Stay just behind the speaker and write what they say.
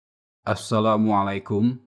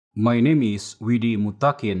Assalaamu'alaikum. My name is Widi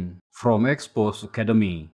Mutakin from Expose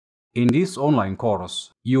Academy. In this online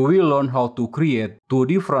course, you will learn how to create two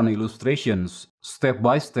different illustrations step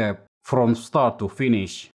by step from start to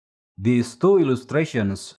finish. These two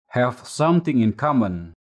illustrations have something in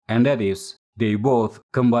common, and that is, they both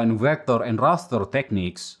combine vector and raster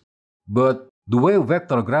techniques. But the way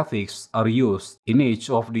vector graphics are used in each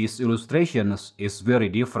of these illustrations is very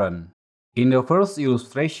different. In the first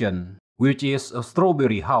illustration, which is a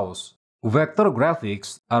strawberry house, vector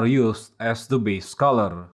graphics are used as the base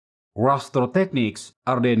color. Raster techniques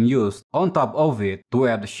are then used on top of it to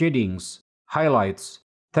add shadings, highlights,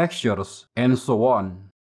 textures, and so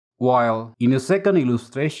on. While in the second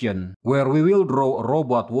illustration, where we will draw a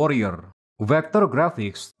robot warrior, vector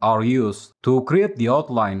graphics are used to create the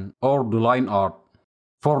outline or the line art.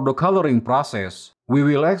 For the coloring process, we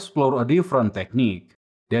will explore a different technique.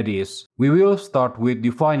 That is, we will start with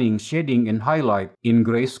defining shading and highlight in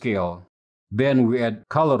grayscale. Then we add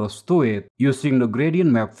colors to it using the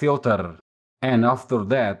gradient map filter. And after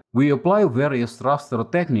that, we apply various raster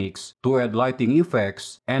techniques to add lighting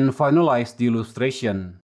effects and finalize the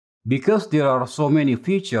illustration. Because there are so many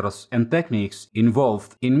features and techniques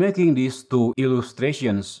involved in making these two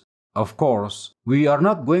illustrations, of course, we are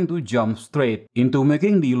not going to jump straight into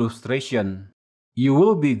making the illustration. You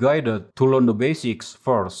will be guided to learn the basics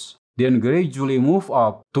first, then gradually move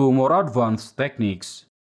up to more advanced techniques.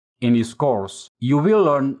 In this course, you will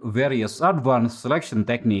learn various advanced selection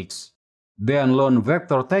techniques, then learn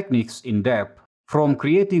vector techniques in depth, from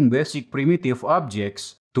creating basic primitive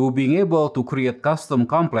objects to being able to create custom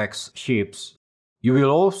complex shapes. You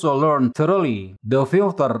will also learn thoroughly the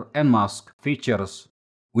filter and mask features.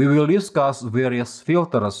 We will discuss various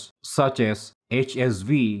filters such as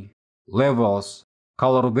HSV, levels,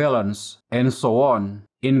 color balance, and so on,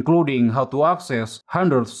 including how to access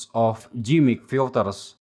hundreds of gimmick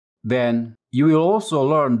filters. Then, you will also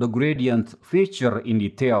learn the gradient feature in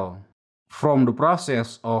detail, from the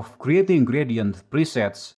process of creating gradient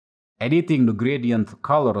presets, editing the gradient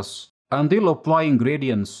colors, until applying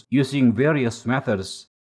gradients using various methods.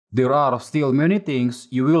 There are still many things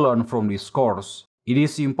you will learn from this course. It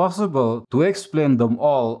is impossible to explain them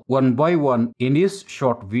all one by one in this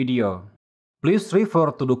short video. Please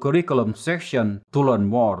refer to the curriculum section to learn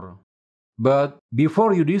more. But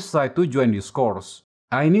before you decide to join this course,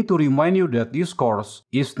 I need to remind you that this course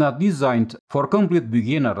is not designed for complete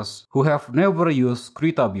beginners who have never used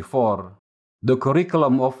Krita before. The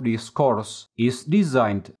curriculum of this course is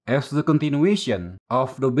designed as the continuation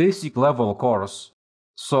of the basic level course.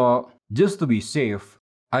 So, just to be safe,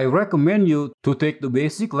 I recommend you to take the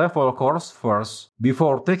basic level course first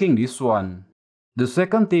before taking this one. The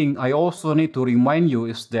second thing I also need to remind you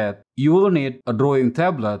is that you will need a drawing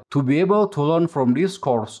tablet to be able to learn from this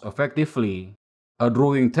course effectively. A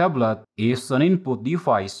drawing tablet is an input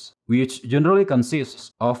device which generally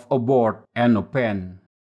consists of a board and a pen.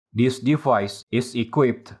 This device is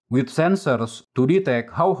equipped with sensors to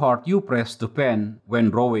detect how hard you press the pen when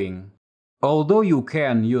drawing. Although you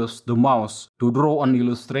can use the mouse to draw an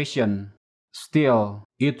illustration, still,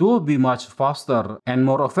 it will be much faster and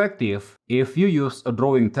more effective if you use a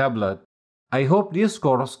drawing tablet. I hope this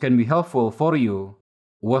course can be helpful for you.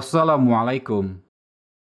 Wassalamualaikum.